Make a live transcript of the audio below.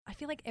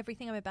feel like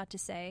everything I'm about to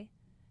say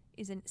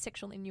is a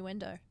sexual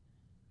innuendo.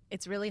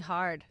 It's really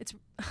hard. It's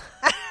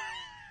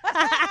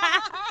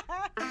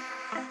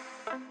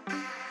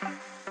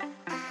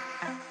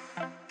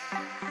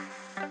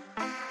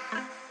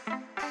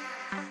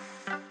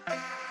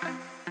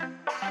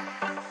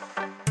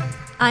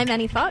I'm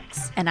Annie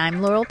Fox. And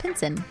I'm Laurel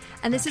Pinson.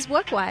 And this is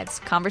Work Wives.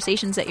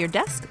 Conversations at your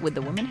desk with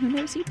the woman who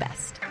knows you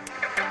best.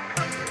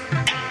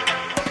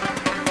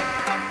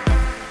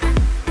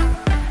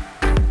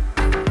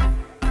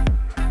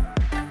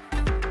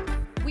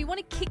 We want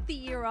to kick the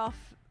year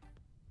off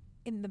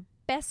in the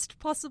best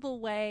possible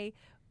way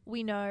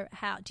we know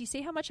how. Do you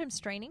see how much I'm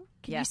straining?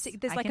 Can Yes, you see?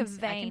 There's I like can- a I can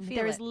vein. feel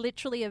There is it.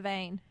 literally a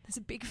vein. There's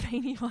a big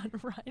veiny one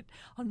right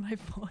on my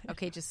forehead.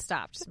 Okay, just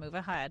stop. Just move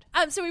ahead.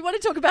 So we want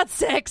to talk about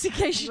sex in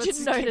case you Let's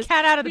didn't get the notice.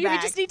 cat out of the we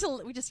bag. just need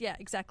to.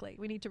 Exactly.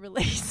 We need to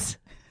release.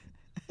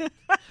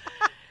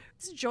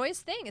 It's a joyous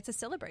thing. It's a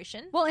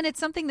celebration. Well, and it's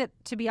something that,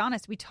 to be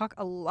honest, we talk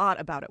a lot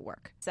about at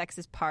work. Sex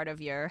is part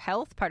of your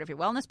health, part of your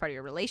wellness, part of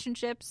your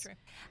relationships. True.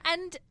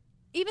 And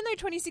even though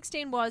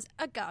 2016 was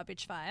a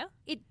garbage fire,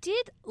 it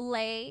did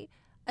lay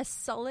a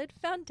solid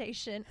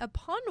foundation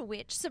upon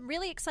which some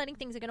really exciting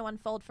things are going to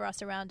unfold for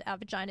us around our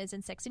vaginas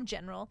and sex in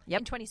general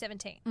in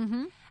 2017.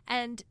 Mm-hmm.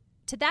 And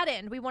to that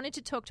end, we wanted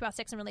to talk to our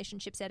sex and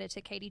relationships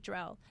editor, Katie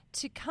Drell,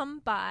 to come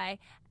by,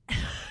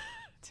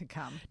 To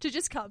come. to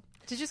just come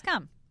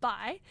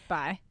by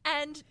Bye.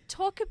 and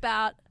talk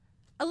about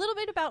a little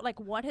bit about like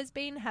what has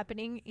been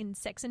happening in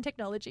sex and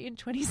technology in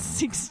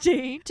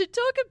 2016, to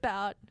talk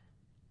about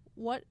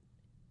what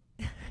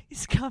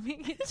is coming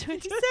in 2017. I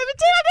don't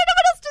know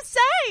what else to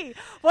say.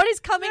 What is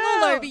coming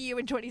all over you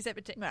in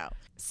 2017? No.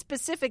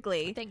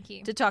 Specifically, Thank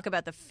you. to talk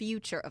about the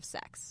future of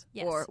sex.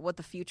 Yes. Or what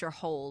the future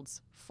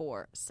holds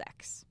for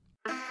sex.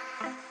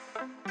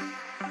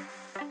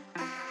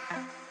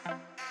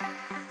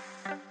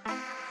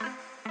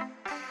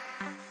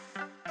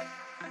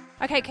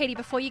 Okay, Katie,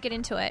 before you get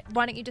into it,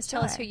 why don't you just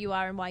tell us Sure. who you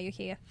are and why you're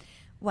here?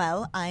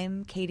 Well,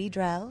 I'm Katie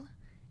Drell,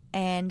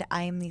 and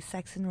I am the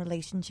sex and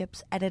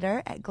relationships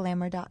editor at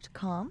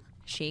glamour.com.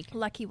 Chic.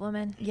 Lucky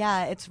woman.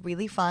 Yeah, it's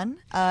really fun.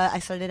 I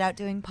started out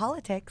doing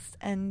politics,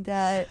 and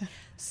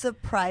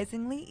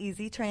surprisingly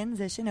easy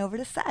transition over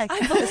to sex,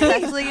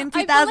 especially in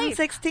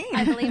 2016.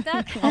 I believe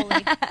that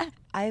wholly.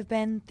 I've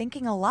been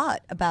thinking a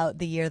lot about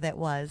the year that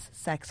was,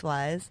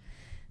 sex-wise.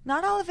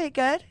 Not all of it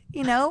good,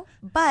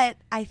 but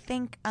I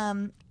think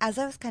as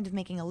I was kind of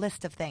making a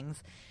list of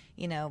things,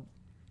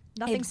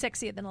 Nothing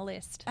sexier than a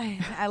list.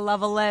 I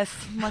love a list.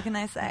 What can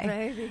I say?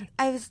 Baby.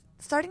 I was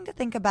starting to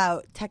think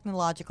about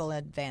technological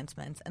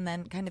advancements and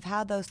then kind of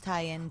how those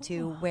tie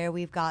into where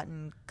we've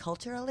gotten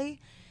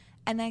culturally.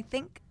 And I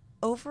think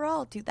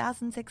overall,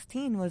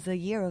 2016 was a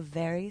year of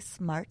very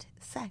smart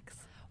sex.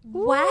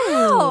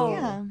 Wow.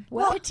 Yeah.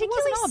 Well,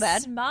 particularly it wasn't all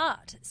bad.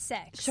 smart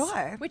sex.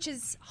 Sure. Which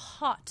is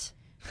hot.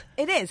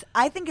 It is.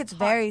 I think it's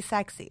very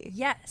sexy.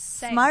 Yes.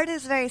 Same. Smart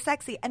is very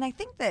sexy. And I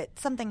think that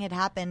something had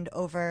happened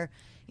over,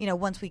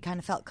 once we kind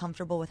of felt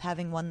comfortable with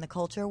having won the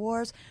culture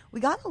wars, we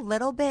got a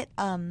little bit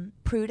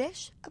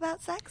prudish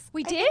about sex.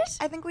 We did?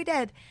 I think we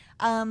did.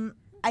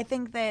 I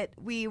think that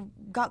we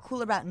got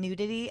cooler about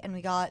nudity and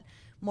we got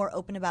more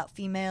open about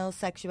female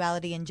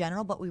sexuality in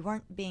general, but we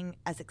weren't being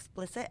as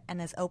explicit and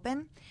as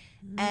open.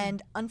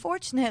 And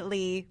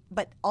unfortunately,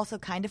 but also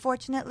kind of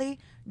fortunately,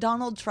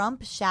 Donald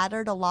Trump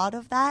shattered a lot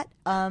of that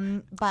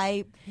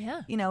by,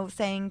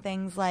 saying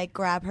things like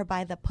grab her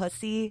by the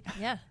pussy.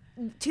 Yeah.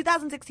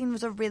 2016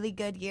 was a really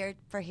good year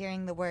for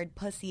hearing the word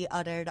pussy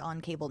uttered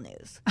on cable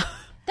news.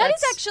 That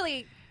is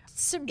actually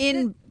some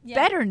In yeah.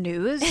 better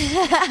news,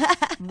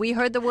 we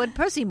heard the word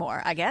pussy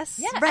more, I guess.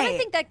 Yeah, and I Right.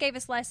 think that gave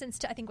us license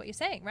to, I think what you're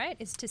saying, right,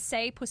 is to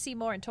say pussy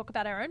more and talk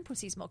about our own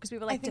pussies more because we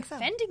were like think so.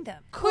 defending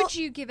them. Could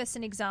you give us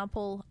an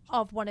example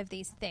of one of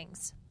these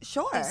things?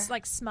 Sure. These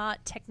like smart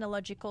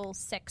technological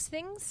sex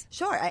things?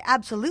 Sure, I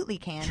absolutely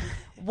can.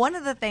 One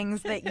of the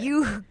things that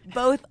you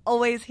both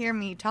always hear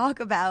me talk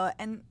about,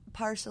 and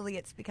partially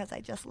it's because I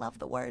just love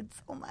the word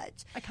so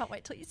much, I can't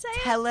wait till you say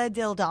it.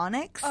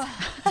 teledildonics.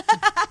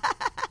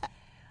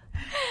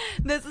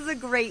 This is a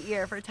great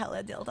year for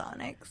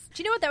teledildonics.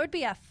 Do you know what? That would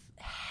be a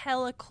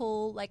hella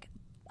cool, like,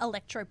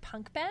 electro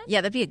punk band. Yeah,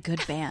 that'd be a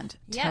good band.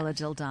 Yeah.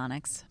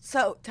 Teledildonics.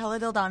 So,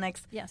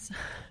 teledildonics, Yes.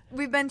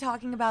 we've been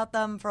talking about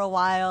them for a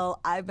while.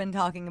 I've been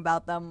talking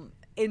about them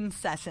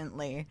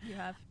incessantly. You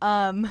have.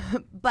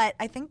 But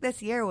I think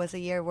this year was a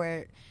year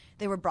where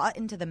they were brought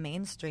into the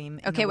mainstream.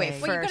 in Okay, a wait.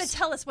 way. Well, you first, gotta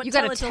tell us what you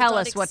gotta tell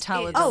us what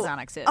teledildonics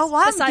teledildonics is. Oh, well,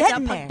 I'm Besides our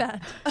getting punk there.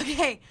 band.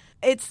 Okay,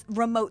 it's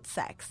remote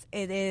sex.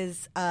 It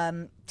is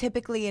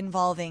typically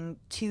involving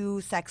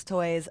two sex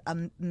toys, a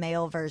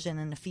male version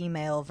and a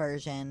female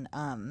version.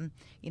 A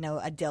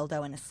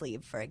dildo and a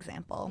sleeve, for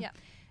example. Yeah.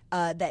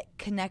 That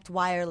connect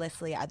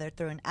wirelessly either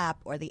through an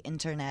app or the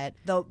internet.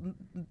 The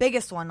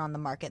biggest one on the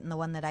market and the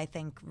one that I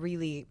think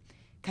really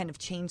kind of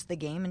changed the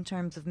game in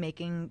terms of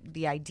making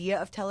the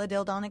idea of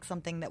teledildonics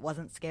something that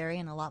wasn't scary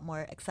and a lot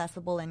more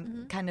accessible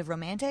and kind of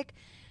romantic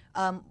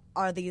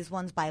are these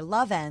ones by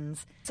Love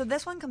Ends. So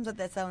this one comes with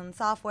its own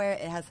software.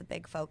 It has a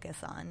big focus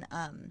on,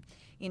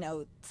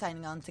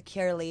 signing on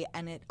securely.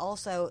 And it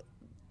also,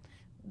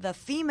 the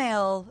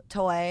female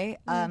toy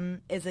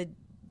is a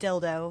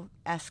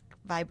dildo-esque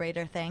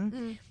vibrator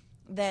thing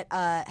that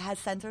has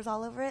sensors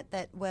all over it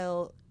that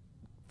will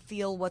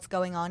feel what's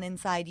going on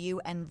inside you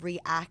and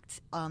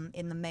react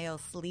in the male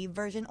sleeve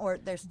version, or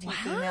there's two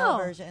female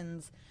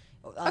versions.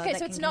 Okay,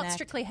 so it's not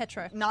strictly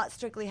hetero. Not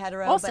strictly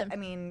hetero, Awesome. but I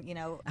mean,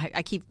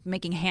 I keep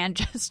making hand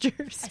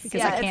gestures because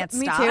yeah, I can't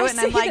me stop. too, and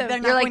I'm like, they're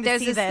not You're like, going to there's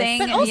see this this. thing,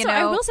 But and, also,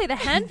 I will say the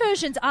hand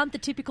versions aren't the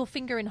typical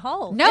finger and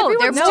hole. No,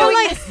 Everyone's they're more doing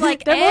like- this,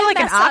 like they're more air like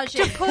an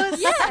massaging.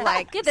 octopus, Yeah,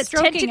 like that's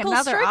stroking tentacle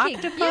another stroking.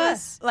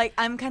 octopus. Like,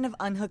 I'm kind of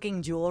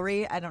unhooking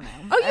jewelry. I don't know.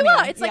 Oh, you Anyway,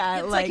 are. It's like yeah,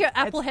 it's like your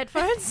it's- Apple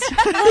headphones.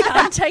 Like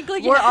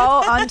untangling. We're your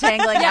all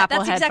untangling yeah, Apple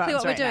that's exactly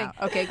what headphones we're right doing.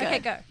 now. Okay, good. Okay,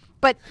 go.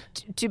 But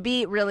to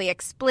be really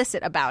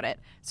explicit about it,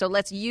 so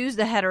let's use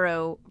the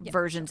hetero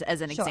versions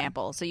as an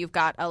example. So you've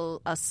got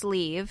a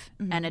sleeve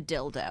and a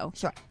dildo.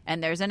 Sure.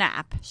 And there's an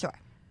app. Sure.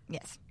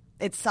 Yes.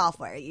 It's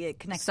software. It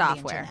connects to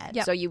Software. the internet.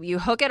 Yep. So you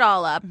hook it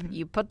all up.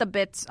 You put the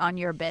bits on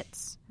your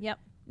bits. Yep.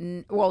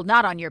 Well,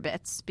 not on your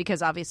bits,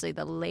 because obviously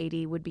the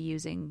lady would be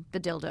using the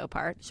dildo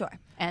part. Sure.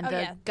 And Oh, the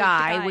yeah. The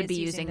guy guy would is be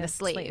using using the the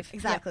sleeve. sleeve.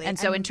 Exactly. And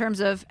so in terms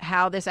of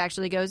how this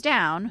actually goes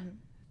down,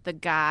 the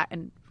guy,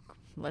 and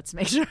let's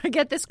make sure I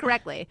get this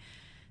correctly,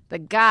 the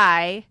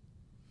guy,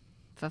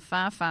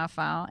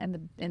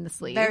 in the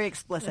sleeve. Very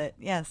explicit.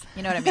 Yes.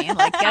 You know what I mean?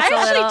 Like gets I a actually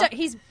little. don't.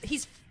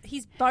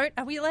 He's bone.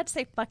 Are we allowed to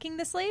say fucking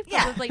the sleeve?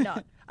 Yeah. Probably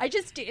not. I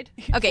just did.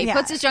 Okay, he Yeah.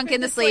 puts his junk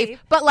in the The sleeve, sleeve.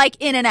 but like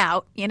in and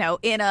out, in a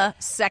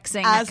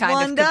sexing As kind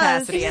one of does.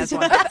 capacity as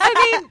one does.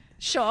 I mean,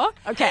 sure.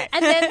 Okay.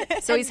 And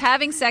then So he's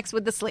having sex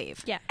with the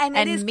sleeve. yeah. And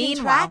it is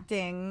meanwhile,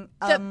 contracting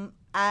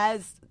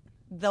as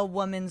the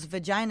woman's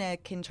vagina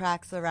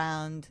contracts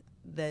around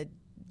the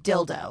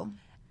dildo.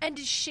 And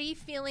is she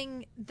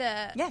feeling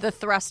the Yeah. the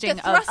thrusting,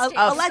 The thrusting.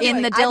 of Allegedly.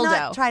 in the I've dildo.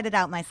 not tried it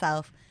out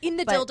myself. in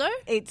the but dildo?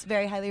 It's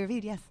very highly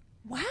reviewed. Yes.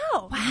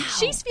 Wow.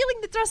 She's feeling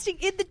the thrusting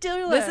in the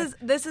dildo.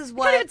 This is I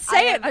what can't even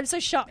say I it. I'm so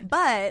shocked.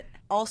 But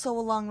also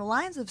along the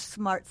lines of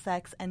smart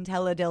sex and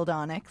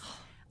teledildonics.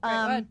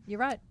 Great word. You're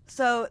right.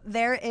 So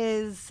there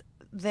is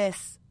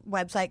this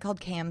website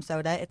called Cam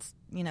Soda. It's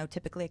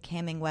typically a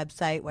camming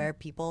website where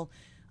people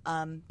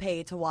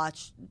pay to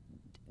watch,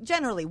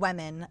 generally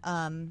women,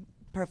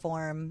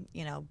 perform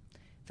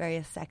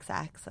various sex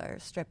acts or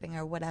stripping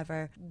or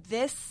whatever.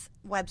 This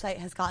website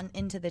has gotten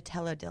into the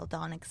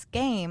teledildonics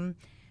game.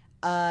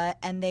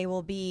 And they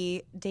will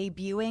be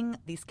debuting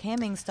these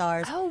camming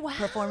stars Oh, wow.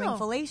 performing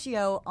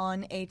fellatio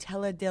on a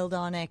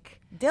teledildonic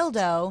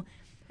dildo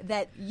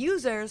that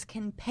users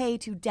can pay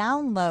to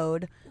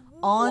download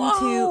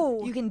onto.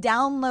 Whoa. You can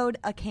download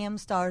a cam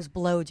star's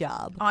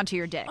blowjob onto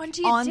your dick.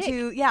 Onto your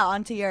dick.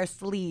 onto your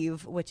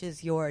sleeve, which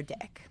is your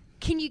dick.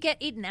 Can you get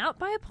eaten out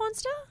by a porn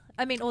star?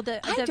 I mean, or the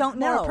don't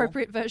more know.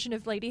 appropriate version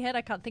of Ladyhead.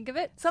 I can't think of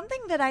it. Something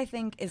that I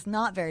think is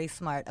not very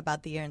smart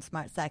about the year in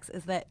smart sex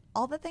is that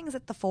all the things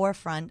at the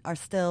forefront are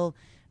still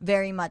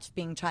very much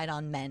being tried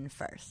on men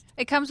first.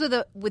 It comes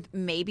with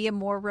maybe a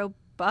more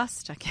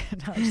robust. I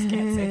just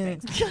can't say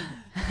things.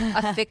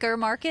 A thicker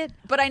market.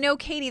 But I know,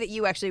 Katie, that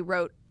you actually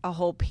wrote a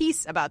whole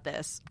piece about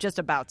this, just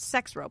about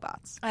sex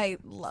robots. I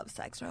love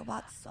sex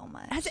robots so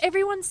much. Has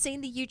everyone seen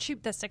the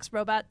YouTube, the sex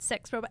robot?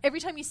 Every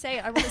time you say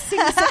it, I want to sing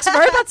the sex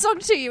robot song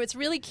to you. It's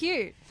really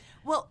cute.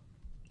 Well,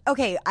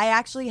 okay, I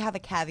actually have a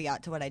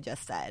caveat to what I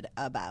just said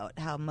about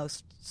how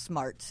most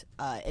smart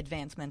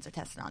advancements are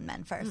tested on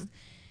men first.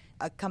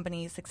 A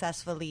company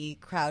successfully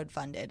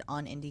crowdfunded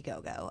on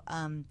Indiegogo.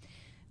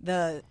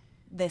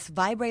 This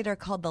vibrator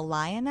called the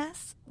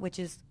Lioness, which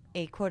is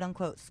a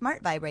quote-unquote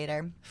smart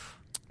vibrator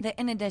that,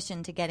 in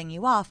addition to getting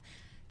you off,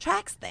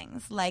 tracks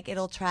things. Like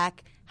it'll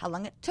track how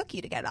long it took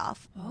you to get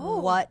off,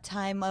 what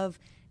time of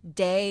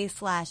day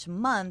 /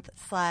 month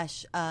 /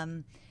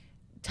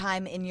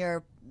 time in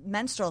your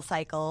menstrual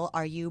cycle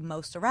are you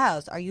most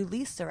aroused, are you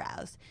least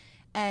aroused.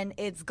 And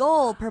its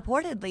goal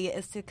purportedly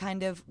is to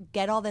kind of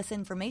get all this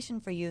information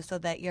for you so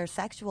that your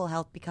sexual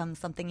health becomes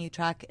something you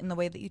track in the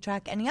way that you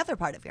track any other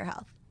part of your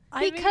health.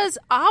 Because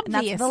And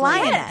obviously, that's the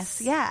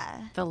lioness.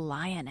 Yeah. The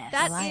lioness.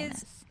 That Lioness.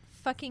 is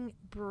fucking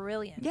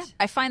brilliant. Yeah.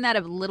 I find that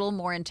a little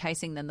more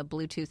enticing than the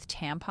Bluetooth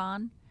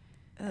tampon.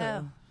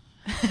 Oh.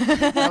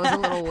 That was a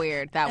little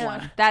weird, that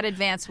one. That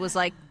advance was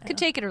like, could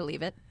take it or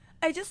leave it.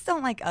 I just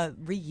don't like a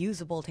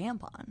reusable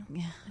tampon.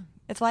 Yeah.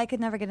 It's why I could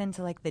never get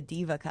into like the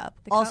Diva cup.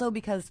 Also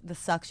because the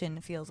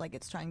suction feels like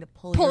it's trying to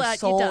pull your out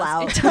soul it does.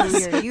 out It through does.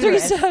 your Through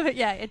uterus.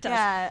 yeah, it does.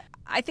 Yeah.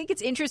 I think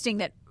it's interesting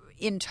that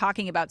in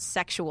talking about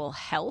sexual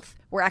health,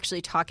 we're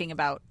actually talking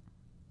about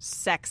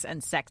sex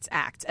and sex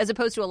acts, as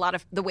opposed to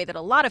the way that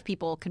a lot of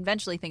people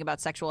conventionally think about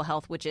sexual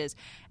health, which is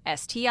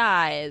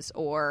STIs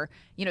or,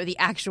 the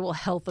actual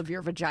health of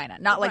your vagina.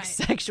 Not like Right.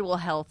 sexual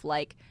health,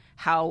 like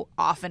how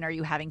often are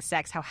you having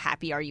sex? How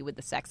happy are you with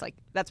the sex? Like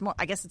that's more,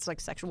 I guess it's like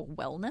sexual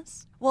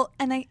wellness. Well,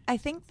 and I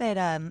think that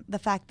the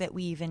fact that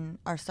we even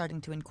are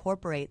starting to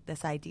incorporate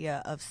this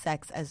idea of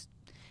sex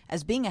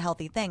as being a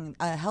healthy thing,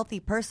 a healthy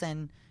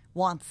person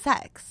wants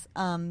sex.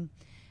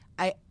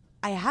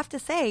 I have to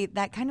say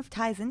that kind of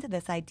ties into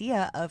this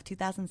idea of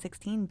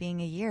 2016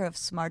 being a year of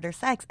smarter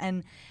sex.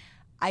 And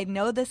I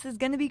know this is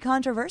going to be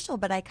controversial,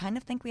 but I kind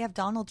of think we have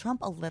Donald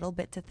Trump a little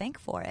bit to thank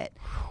for it.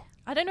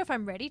 I don't know if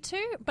I'm ready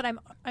to, but I'm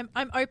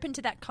open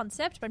to that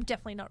concept, but I'm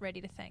definitely not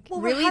ready to think.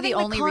 Well, Really, we're having the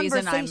only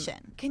reason I'm-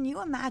 conversation. Can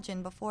you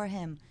imagine before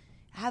him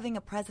having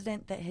a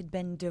president that had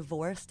been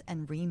divorced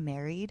and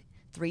remarried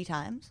 3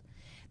 times?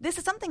 This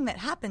is something that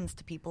happens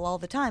to people all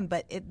the time,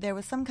 but there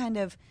was some kind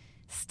of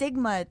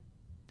stigma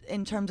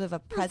in terms of a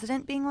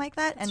president being like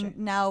that, and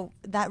now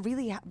that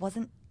really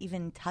wasn't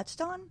even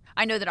touched on.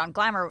 I know that on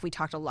Glamour we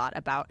talked a lot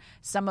about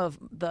some of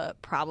the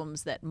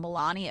problems that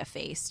Melania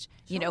faced,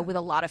 you know, with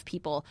a lot of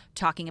people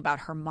talking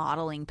about her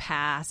modeling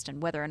past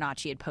and whether or not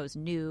she had posed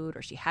nude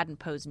or she hadn't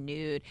posed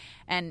nude.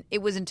 And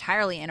it was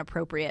entirely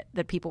inappropriate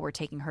that people were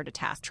taking her to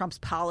task. Trump's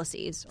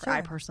policies, or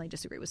I personally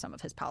disagree with some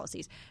of his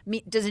policies,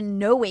 does in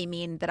no way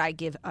mean that I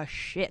give a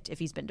shit if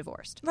he's been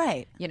divorced.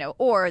 Right. You know,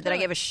 or that I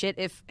give a shit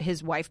if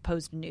his wife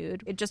posed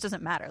nude. It just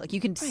doesn't matter. Like,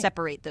 you can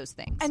separate those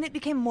things. And it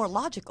became more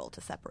logical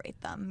to separate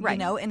them, you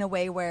know, in a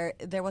way where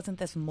there wasn't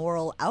this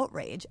moral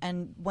outrage.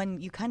 And when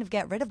you kind of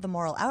get rid of the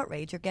moral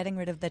outrage, you're getting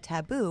rid of the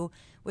taboo,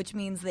 which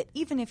means that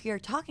even if you're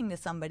talking to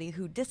somebody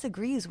who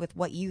disagrees with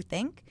what you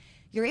think,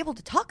 you're able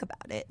to talk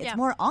about it. It's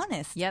more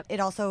honest. Yep. It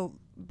also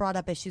brought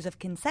up issues of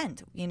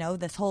consent, you know,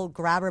 this whole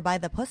grab her by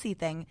the pussy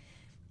thing.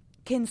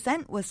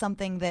 Consent was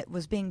something that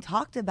was being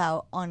talked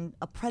about on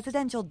a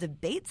presidential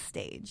debate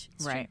stage.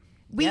 Right.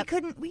 We used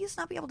to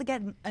not be able to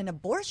get an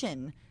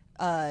abortion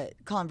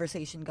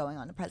conversation going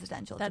on a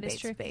presidential That is debate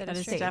true. stage. That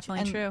is It's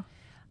definitely And true.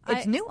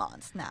 It's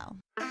nuanced now.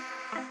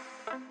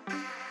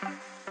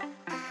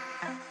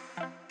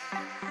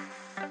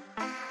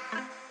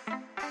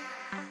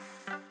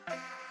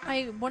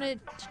 I want to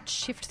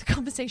shift the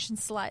conversation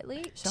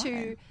slightly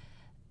to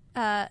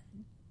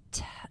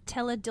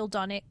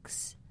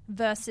teledildonics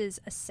versus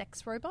a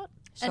sex robot.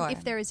 Sure. And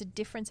if there is a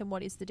difference, and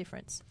what is the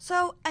difference?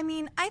 So, I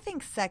mean, I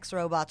think sex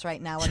robots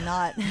right now are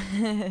not. Talk to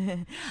me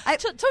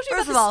about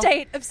First of the all,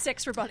 state of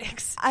sex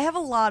robotics. I have a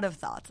lot of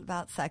thoughts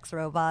about sex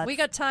robots. We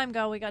got time,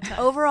 girl. We got time.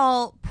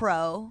 Overall,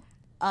 pro.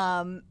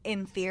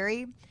 In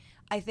theory,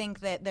 I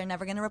think that they're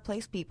never going to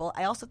replace people.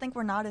 I also think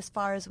we're not as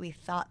far as we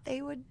thought they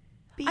would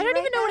be. I don't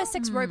even know now. what a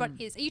sex robot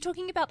is. Are you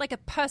talking about like a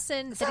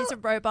person that is a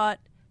robot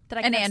that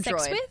I An can have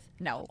sex android. with?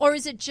 No. Or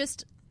is it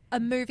just a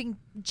moving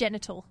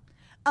genital?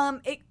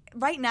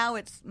 Right now,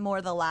 it's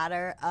more the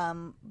latter.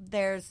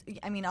 Obviously,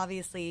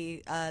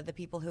 the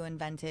people who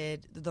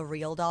invented the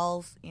real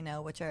dolls, you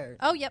know, which are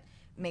Oh, yep.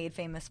 made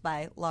famous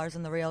by Lars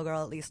and the Real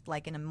Girl, at least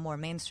like in a more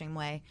mainstream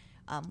way,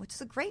 which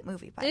is a great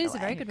movie, by the way. It is a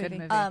very good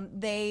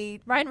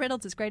movie. Ryan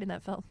Reynolds is great in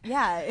that film.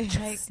 Yeah.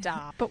 Like,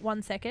 Stop. But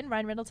 1 second,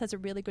 Ryan Reynolds has a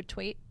really good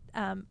tweet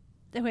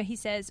where he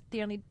says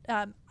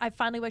I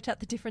finally worked out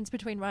the difference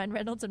between Ryan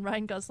Reynolds and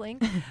Ryan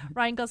Gosling.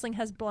 Ryan Gosling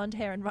has blonde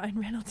hair and Ryan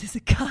Reynolds is a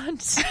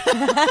cunt.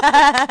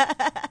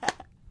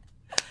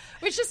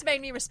 Which just made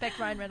me respect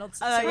Ryan Reynolds.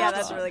 Oh, yeah,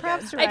 that's really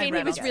good. I mean,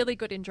 he was really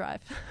good in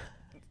Drive.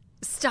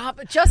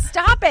 Stop. Just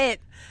stop it.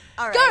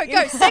 All right.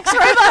 Go, sex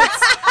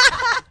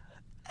robots.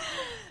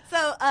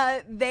 So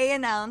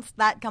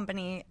that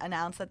company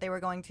announced that they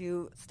were going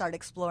to start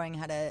exploring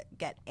how to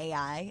get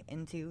AI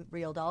into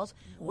real dolls,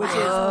 which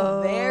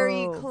is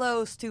very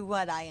close to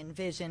what I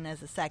envision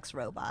as a sex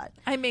robot.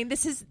 I mean,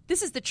 this is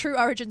the true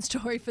origin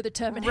story for the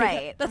Terminator.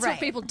 Right, That's right. what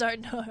people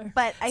don't know.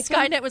 But I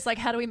think- Skynet was like,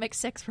 how do we make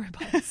sex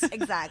robots?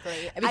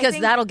 Exactly. Because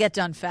that'll get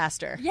done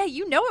faster. Yeah,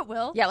 you know it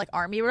will. Yeah, like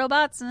army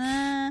robots.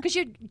 Because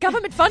you're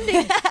government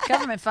funding.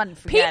 Government funding.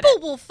 Forget People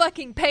it. will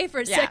fucking pay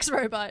for a sex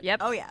robot. Yep.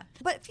 Oh, yeah.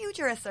 But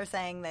futurists are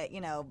saying that,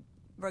 you know,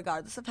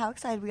 regardless of how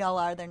excited we all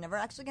are, they're never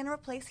actually going to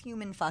replace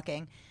human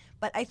fucking.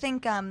 But I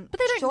think... But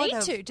they don't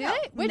need to, do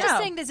they? We're just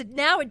saying there's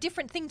now a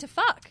different thing to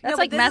fuck. That's No,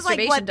 like but this is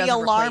masturbation what the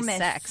doesn't replace alarmists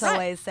sex.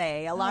 always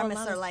say.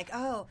 Alarmists alarmists.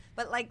 are like,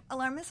 but like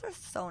alarmists are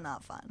so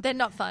not fun. They're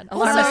not fun.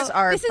 Alarmists Also,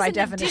 are, this is by an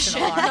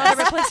definition, addition, alarmists. not a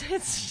replacement.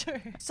 It's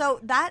true. So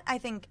that, I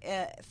think,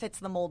 fits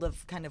the mold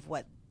of kind of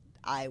what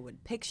I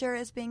would picture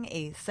as being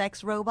a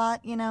sex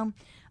robot, you know?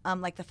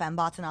 Like the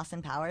fembots in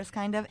Austin Powers,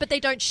 kind of. But they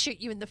don't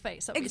shoot you in the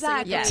face, obviously.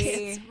 Exactly. with the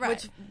Yes. tits.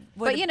 Right.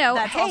 But you know,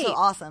 that's hey, also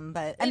awesome.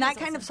 But and is that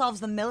kind awesome. of solves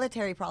the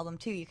military problem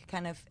too. You could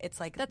kind of, it's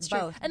like That's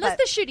both. true. Unless But-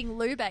 they're shooting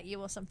lube at you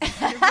or something.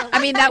 I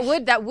mean, that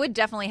would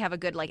definitely have a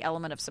good like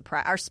element of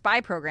surprise. Our spy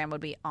program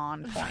would be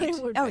on point.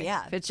 oh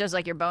yeah, If it's just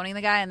like you're boning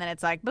the guy and then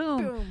it's like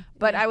boom. Boom.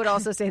 But I would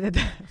also say that,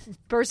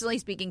 personally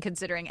speaking,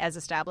 considering as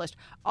established,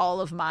 all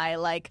of my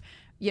like,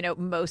 you know,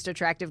 most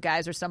attractive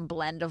guys are some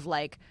blend of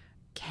like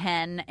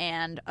Ken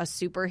and a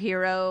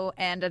superhero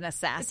and an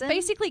assassin.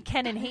 Basically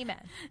Ken and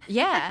He-Man.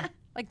 Yeah.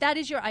 Like, that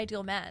is your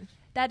ideal man.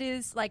 That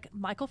is like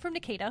Michael from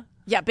Nikita.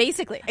 Yeah,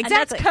 basically. And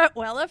Exactly. that's Kurt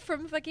Weller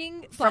from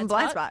fucking From Blind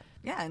Blind Spot.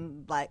 yeah,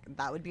 and like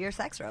that would be your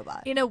sex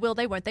robot. In a will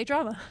they, won't they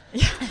drama.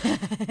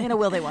 In a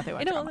will they won't they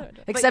won't. In a will drama. they won't.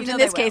 But Except you know in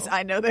this they case, will.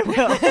 I know they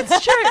will.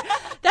 It's true.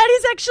 That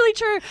is actually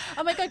true.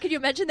 Oh my God, could you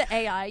imagine the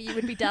AI you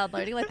would be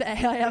downloading, like the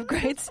AI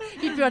upgrades?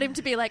 You'd want him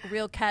to be like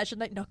real casual,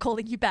 like not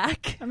calling you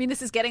back. I mean,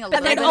 this is getting a And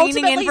little then bit. Leaning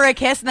in ultimately- for a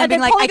kiss and then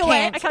being like, pulling I away,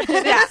 can't. I can't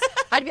do this.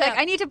 I'd be like,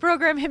 I need to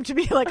program him to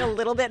be like a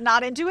little bit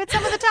not into it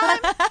some of the time.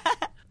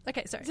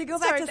 Okay, sorry. To go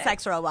back to babe.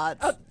 sex robots.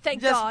 Oh,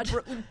 thank just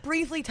God.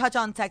 Briefly touch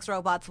on sex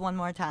robots one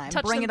more time.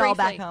 Touch Bring them it all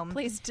back briefly. home.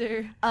 Please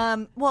do.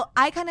 Well,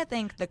 I kind of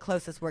think the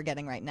closest we're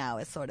getting right now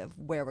is sort of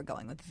where we're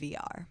going with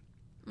VR.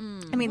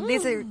 I mean,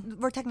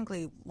 we're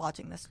technically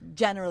watching this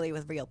generally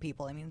with real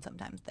people. I mean,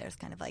 sometimes there's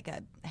kind of like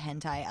a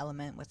hentai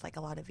element with like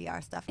a lot of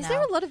VR stuff now. Is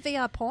there a lot of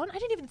VR porn? I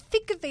didn't even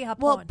think of VR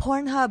Well,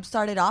 porn. Pornhub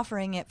started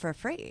offering it for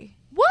free.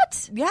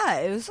 What? Yeah,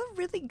 it was a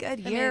really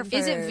good year.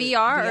 Is it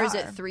VR or is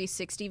it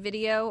 360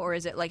 video or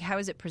is it like how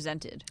is it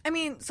presented? I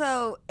mean,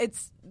 so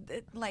it's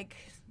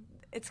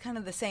kind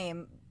of the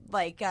same.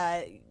 Like,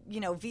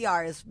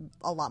 VR is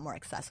a lot more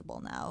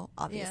accessible now,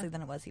 obviously,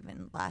 than it was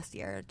even last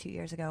year or 2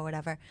 years ago,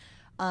 whatever.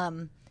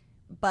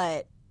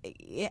 But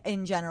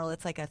in general,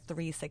 it's like a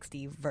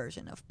 360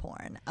 version of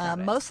porn.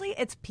 Mostly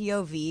it's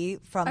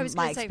POV from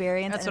my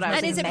experience. That's and what I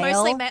was And is it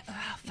male. mostly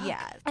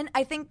Yeah. And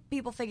I think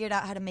people figured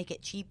out how to make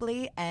it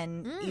cheaply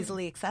and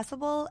easily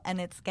accessible,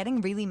 and it's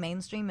getting really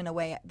mainstream in a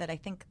way that I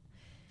think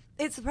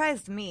it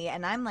surprised me,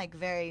 and I'm like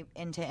very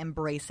into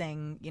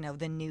embracing,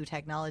 the new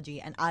technology,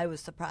 and I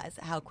was surprised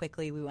at how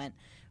quickly we went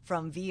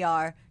from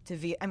VR to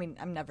VR. I mean,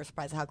 I'm never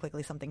surprised at how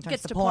quickly something turns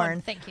Gets to to porn.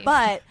 porn. Thank you.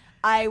 But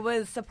I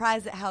was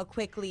surprised at how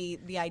quickly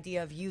the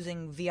idea of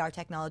using VR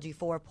technology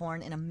for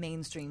porn in a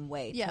mainstream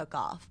way took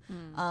off.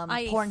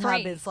 I.e.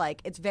 Pornhub free. is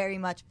like, it's very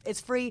much, it's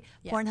free.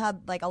 Yeah.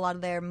 Pornhub, like a lot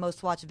of their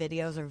most watched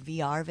videos are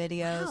VR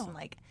videos. Wow. And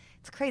like,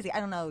 it's crazy. I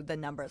don't know the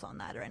numbers on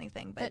that or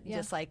anything, but yeah.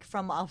 just like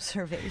from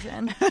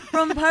observation,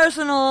 from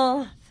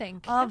personal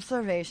Think.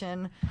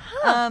 observation.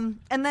 And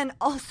then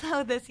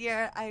also this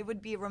year, I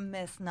would be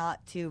remiss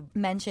not to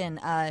mention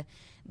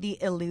the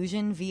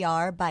Illusion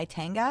VR by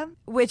Tenga,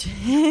 which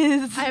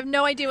is I have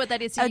no idea what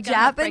that is. So a you're gonna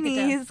have to break it down.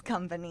 Japanese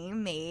company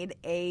made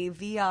a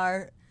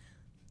VR.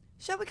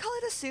 Shall we call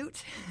it a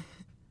suit?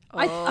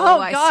 I I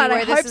God, see where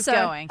I this hope is so.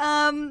 going.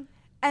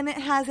 And it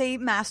has a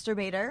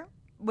masturbator,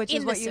 which In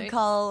is the what you'd suit.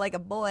 call like a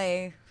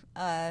boy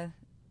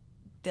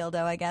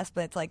dildo, I guess,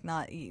 but it's like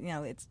not,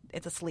 it's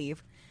a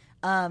sleeve.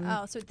 So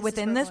this is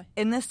within for a this boy.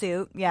 in the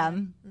suit, yeah.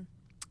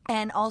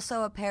 And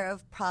also a pair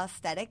of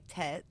prosthetic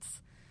tits.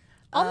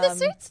 On the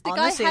suits? The on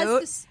guy the suit,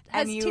 has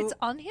and you- tits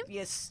on him?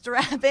 You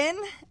strap in,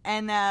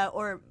 and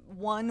or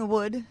one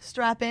would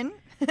strap in,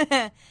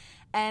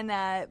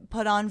 and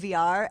put on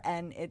VR,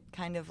 and it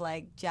kind of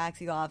like jacks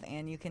you off,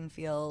 and you can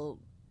feel,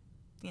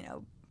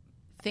 a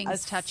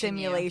Things touching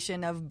you.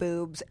 simulation of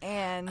boobs,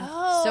 and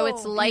So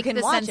it's like can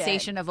the watch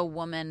sensation of a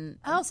woman.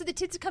 Oh, so the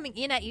tits are coming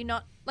in at you,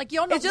 not like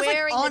you're not it's just like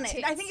wearing on the it.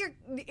 tits. I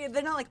think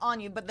they're not like on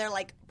you, but they're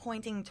like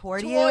pointing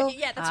toward you.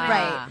 Yeah, that's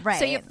Ah. Right.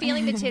 So you're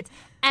feeling the tits,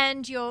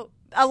 and you're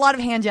A lot of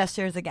hand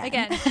gestures again.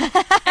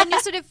 and you're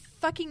sort of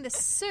fucking the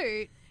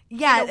suit.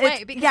 Yeah, in a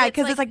way, because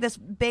because it's it's like this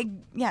big,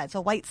 it's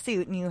a white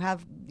suit, and you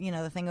have,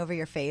 the thing over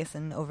your face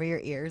and over your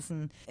ears,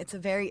 and it's a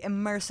very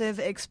immersive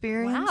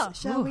experience, Wow.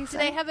 shall we Do say?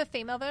 they have a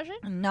female version?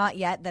 Not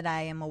yet that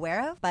I am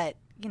aware of, but,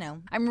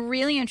 I'm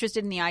really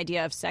interested in the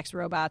idea of sex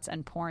robots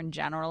and porn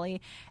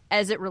generally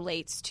as it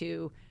relates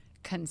to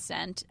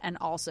consent and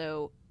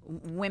also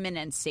women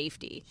and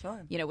safety.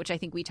 Sure. Which I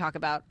think we talk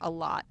about a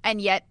lot.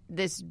 And yet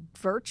this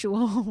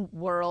virtual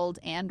world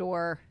and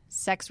or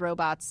sex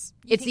robots,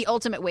 it's the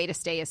ultimate way to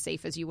stay as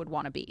safe as you would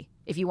want to be.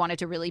 If you wanted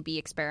to really be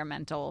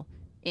experimental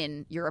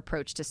in your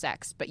approach to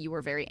sex, but you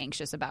were very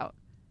anxious about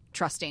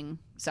trusting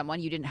someone,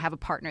 you didn't have a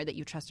partner that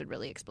you trusted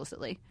really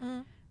explicitly.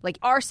 Like,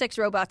 are sex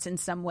robots in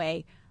some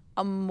way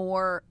a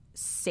more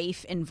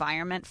safe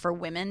environment for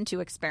women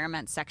to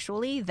experiment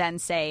sexually than,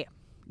 say,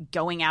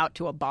 going out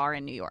to a bar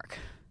in New York?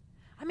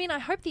 I mean, I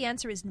hope the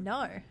answer is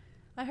no.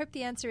 I hope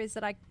the answer is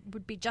that I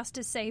would be just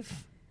as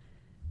safe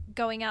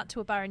going out to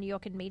a bar in New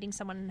York and meeting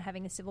someone and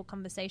having a civil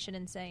conversation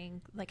and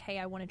saying, like, hey,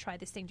 I want to try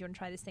this thing. Do you want to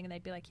try this thing? And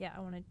they'd be like, yeah, I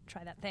want to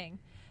try that thing.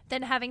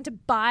 Then having to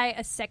buy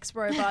a sex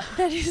robot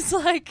that is,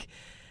 like,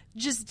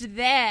 just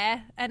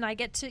there, and I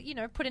get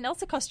to, put an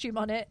Elsa costume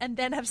on it and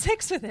then have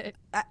sex with it.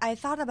 I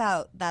thought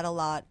about that a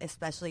lot,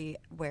 especially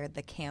where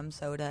the Cam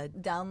Soda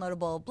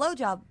downloadable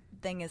blowjob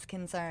thing is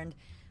concerned.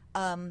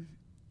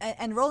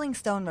 And Rolling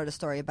Stone wrote a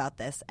story about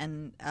this,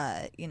 and,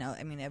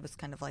 it was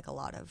kind of like a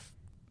lot of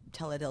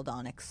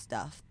teledildonic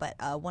stuff, but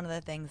one of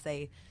the things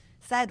they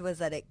said was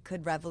that it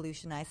could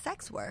revolutionize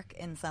sex work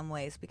in some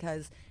ways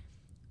because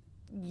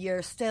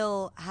you're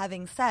still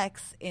having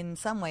sex in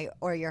some way,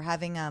 or you're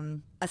having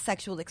a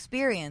sexual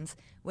experience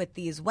with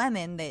these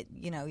women that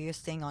you're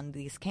seeing on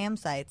these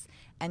campsites,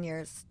 and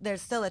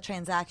there's still a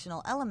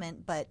transactional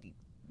element, but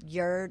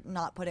you're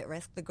not put at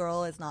risk. The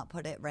girl is not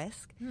put at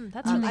risk.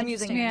 That's really I'm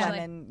using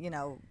interesting,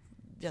 women,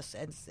 just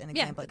as an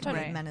example. It can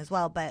totally. be men as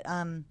well, but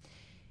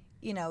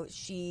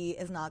she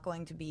is not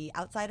going to be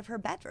outside of her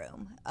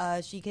bedroom.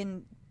 She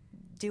can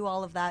do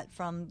all of that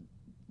from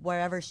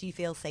wherever she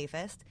feels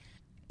safest.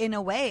 In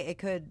a way, it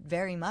could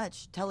very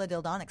much,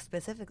 teledildonics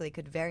specifically,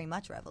 could very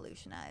much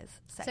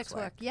revolutionize sex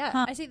work. Yeah.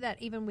 I see that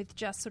even with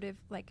just sort of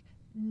like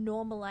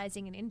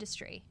normalizing an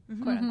industry,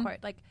 quote unquote.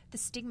 Like the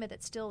stigma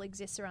that still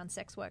exists around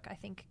sex work, I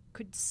think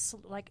could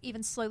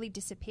even slowly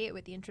disappear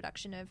with the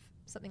introduction of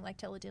something like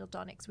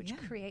teledildonics, which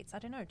creates, I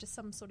don't know, just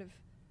some sort of,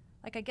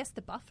 like, I guess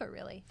the buffer,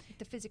 really,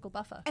 the physical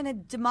buffer. And a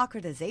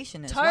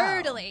democratization as well.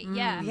 Totally,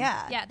 yeah.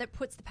 Yeah. Yeah, that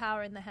puts the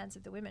power in the hands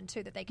of the women,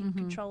 too, that they can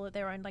control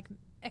their own, like,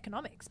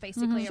 economics,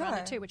 basically, around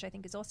it, too, which I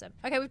think is awesome.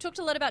 Okay, we've talked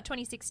a lot about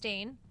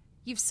 2016.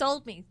 You've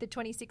sold me that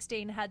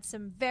 2016 had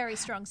some very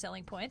strong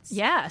selling points.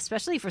 Yeah,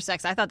 especially for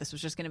sex. I thought this was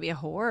just going to be a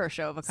horror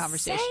show of a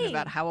conversation Same.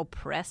 about how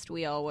oppressed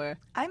we all were.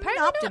 I'm Apparently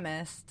an not.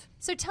 optimist.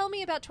 So tell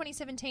me about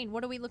 2017.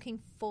 What are we looking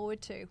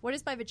forward to? What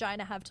does my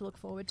vagina have to look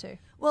forward to?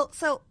 Well,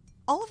 so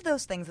all of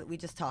those things that we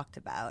just talked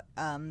about,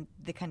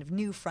 the kind of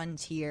new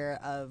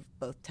frontier of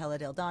both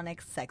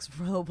teledildonics, sex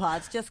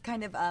robots, just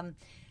kind of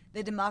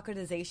the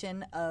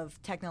democratization of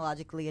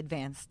technologically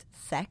advanced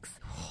sex.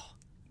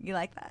 You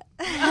like that?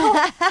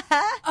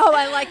 Oh,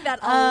 I like that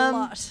a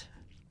lot.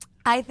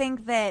 I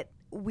think that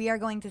we are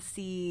going to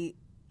see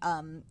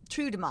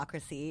true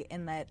democracy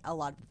in that a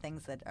lot of the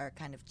things that are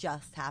kind of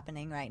just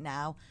happening right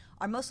now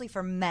are mostly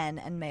for men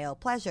and male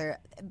pleasure.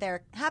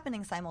 They're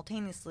happening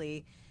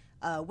simultaneously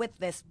with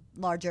this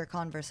larger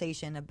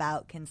conversation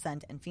about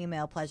consent and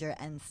female pleasure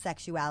and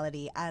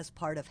sexuality as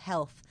part of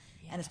health,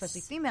 and especially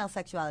female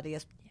sexuality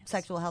as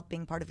sexual health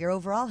being part of your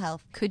overall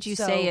health. Could you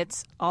say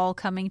it's all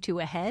coming to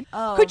a head?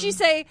 Could you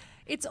say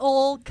it's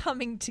all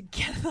coming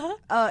together?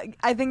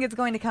 I think it's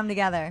going to come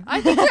together.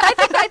 I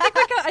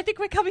think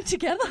we're coming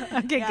together.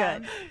 Okay,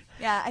 good.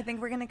 Yeah, I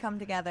think we're going to come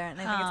together, and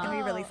I think it's going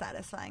to be really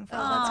satisfying. So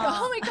let's go.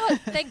 Oh my God!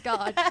 Thank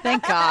God.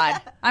 Thank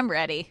God. I'm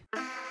ready.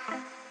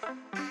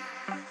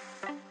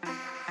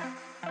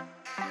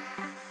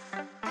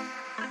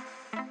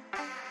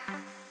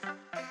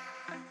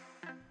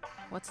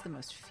 What's the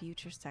most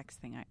future sex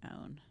thing I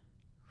own?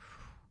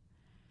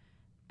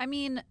 I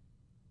mean,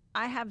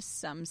 I have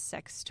some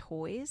sex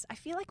toys. I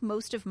feel like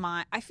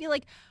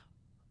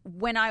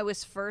when I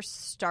was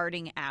first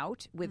starting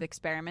out with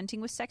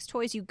experimenting with sex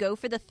toys, you go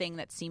for the thing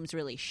that seems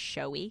really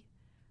showy.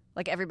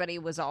 Like everybody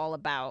was all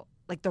about,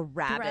 like the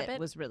rabbit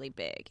was really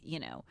big, you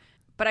know.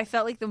 But I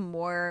felt like the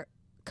more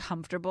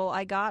comfortable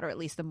I got, or at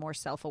least the more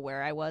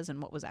self-aware I was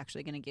and what was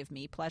actually going to give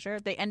me pleasure,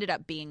 they ended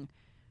up being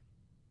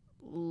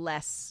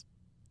less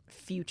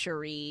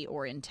future-y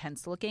or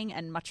intense looking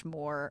and much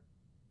more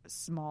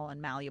small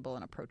and malleable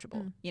and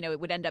approachable. You know, it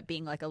would end up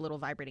being like a little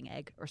vibrating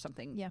egg or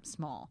something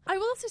small. I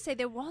will also say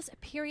there was a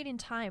period in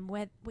time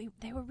where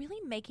they were really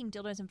making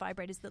dildos and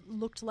vibrators that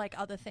looked like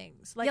other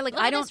things. Like, look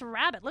at this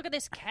rabbit, look at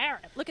this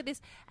carrot, look at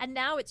this. And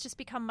now it's just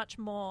become much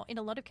more, in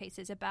a lot of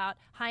cases, about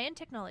high-end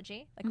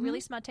technology, like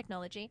really smart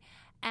technology,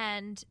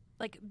 and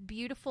like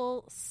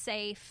beautiful,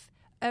 safe,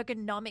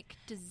 ergonomic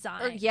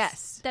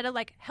designs that are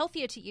like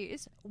healthier to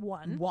use,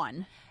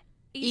 one.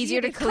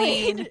 Easier to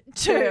clean,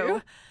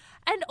 two.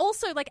 And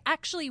also, like,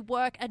 actually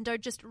work and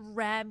don't just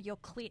ram your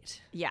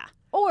clit. Yeah.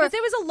 Or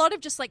there was a lot of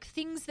just, like,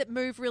 things that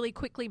move really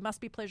quickly must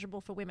be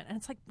pleasurable for women. And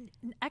it's, like,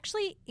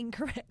 actually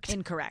incorrect.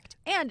 Incorrect.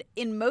 And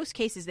in most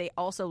cases, they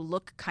also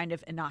look kind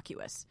of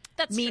innocuous.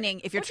 That's meaning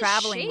true. If you're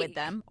traveling with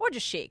them, or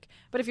just chic.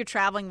 But if you're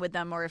traveling with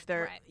them, or if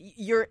they're,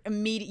 you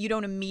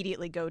don't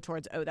immediately go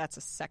towards, oh, that's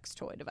a sex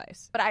toy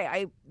device. But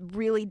I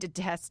really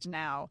detest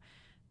now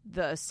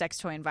the sex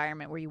toy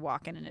environment where you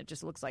walk in and it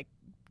just looks like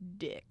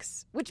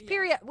dicks. Which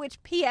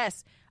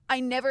P.S. I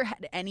never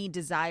had any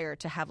desire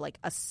to have like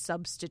a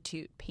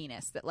substitute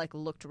penis that like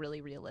looked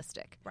really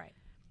realistic. Right.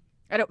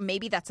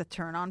 Maybe that's a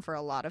turn on for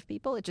a lot of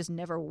people. It just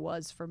never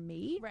was for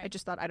me. Right. I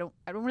just thought I don't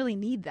really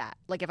need that.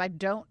 Like if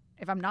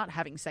I'm not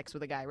having sex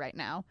with a guy right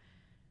now,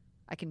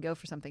 I can go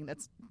for something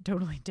that's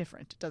totally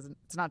different.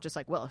 It's not just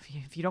like, well,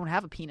 if you don't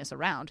have a penis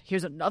around,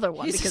 here's another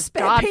one, because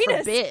God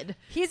forbid.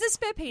 Here's a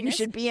spare penis.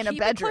 You should be in Keep a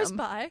bedroom it close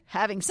by.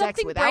 having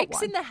sex without Something breaks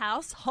one. in the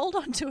house, hold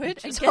on to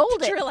it and Just get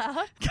hold the it. drill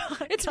out.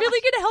 It's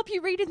really going to help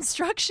you read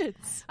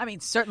instructions. I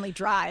mean, certainly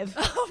drive.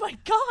 Oh my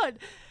God.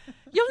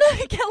 You'll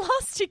never get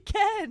lost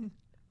again.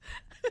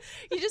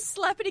 You just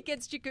slap it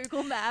against your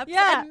Google Maps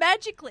and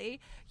magically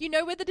you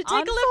know whether to take a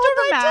left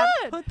or right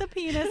turn. Put the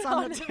penis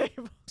on the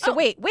table. So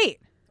wait.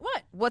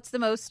 What? What's the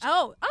most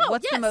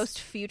the most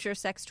future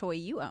sex toy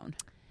you own?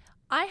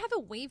 I have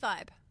a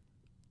WeVibe.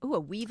 Ooh,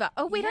 a WeVibe.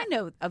 Oh, wait, I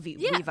know a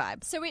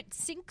WeVibe. So it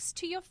syncs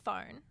to your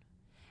phone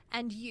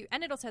and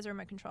it also has a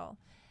remote control.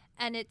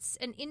 And it's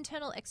an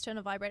internal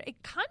external vibrator.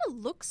 It kind of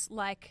looks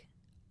like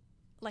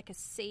a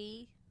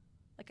C,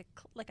 like a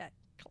clip.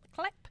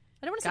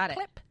 I don't want to say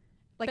clip.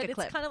 Like but a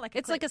clip. It's kind of like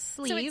it's a clip. like a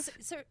sleeve.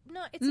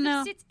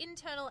 It sits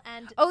internal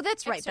and oh,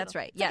 that's right. external. That's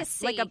right. It's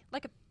Yes, like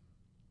a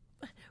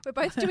We're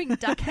both doing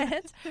duck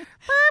hands.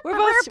 We're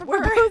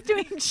both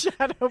doing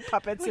shadow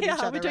puppets in each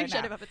other. We're doing right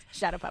shadow now. puppets.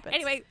 Shadow puppets.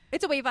 Anyway,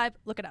 it's a WeVibe.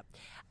 Look it up.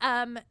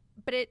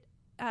 But it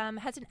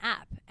has an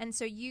app, and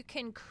so you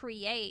can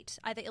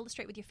either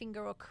illustrate with your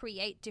finger or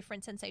create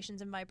different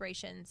sensations and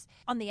vibrations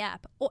on the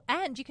app,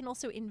 and you can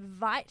also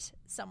invite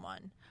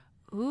someone.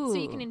 Ooh.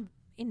 So you can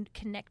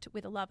connect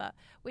with a lover,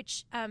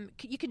 which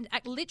you can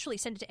literally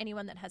send it to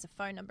anyone that has a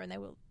phone number, and they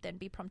will then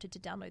be prompted to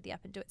download the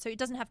app and do it. So it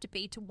doesn't have to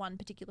be to one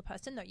particular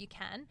person, though you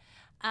can.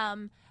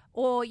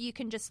 Or you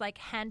can just like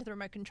hand the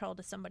remote control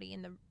to somebody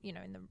in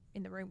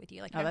the room with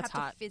you. Like you don't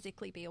have to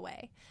physically be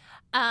away.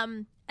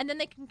 And then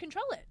they can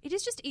control it. It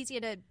is just easier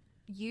to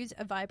use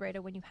a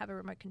vibrator when you have a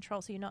remote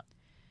control, so you're not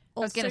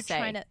also I was gonna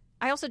trying say, to.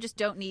 I also just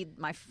don't need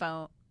my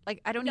phone.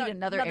 Like I don't need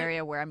another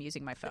area where I'm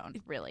using my phone.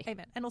 Really.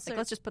 Amen. And also, like,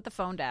 let's just put the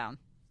phone down.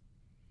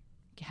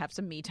 Have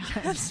some me time.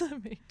 Have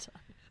some me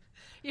time.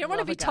 You don't want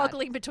to be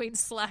toggling between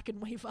Slack and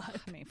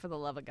WeVibe. I mean, for the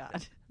love of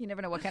God, you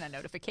never know what kind of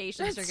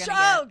notifications you're going to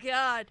get. Oh get.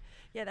 God,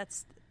 yeah,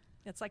 that's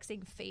like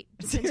seeing feet.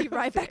 Just sends you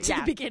right back to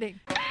the beginning.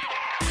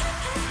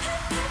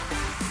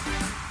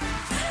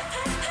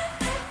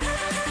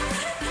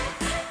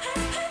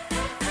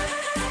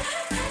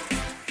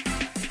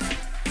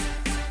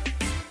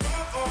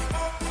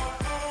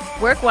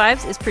 Work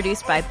Wives is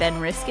produced by Ben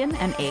Riskin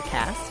and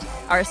Acast.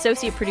 Our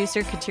associate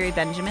producer, Kateri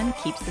Benjamin,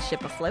 keeps the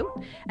ship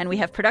afloat. And we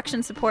have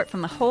production support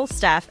from the whole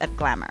staff at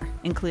Glamour,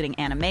 including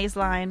Anna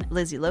Maysline,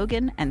 Lizzie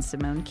Logan, and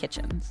Simone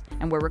Kitchens.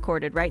 And we're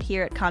recorded right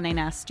here at Condé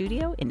Nast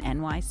Studio in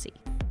NYC.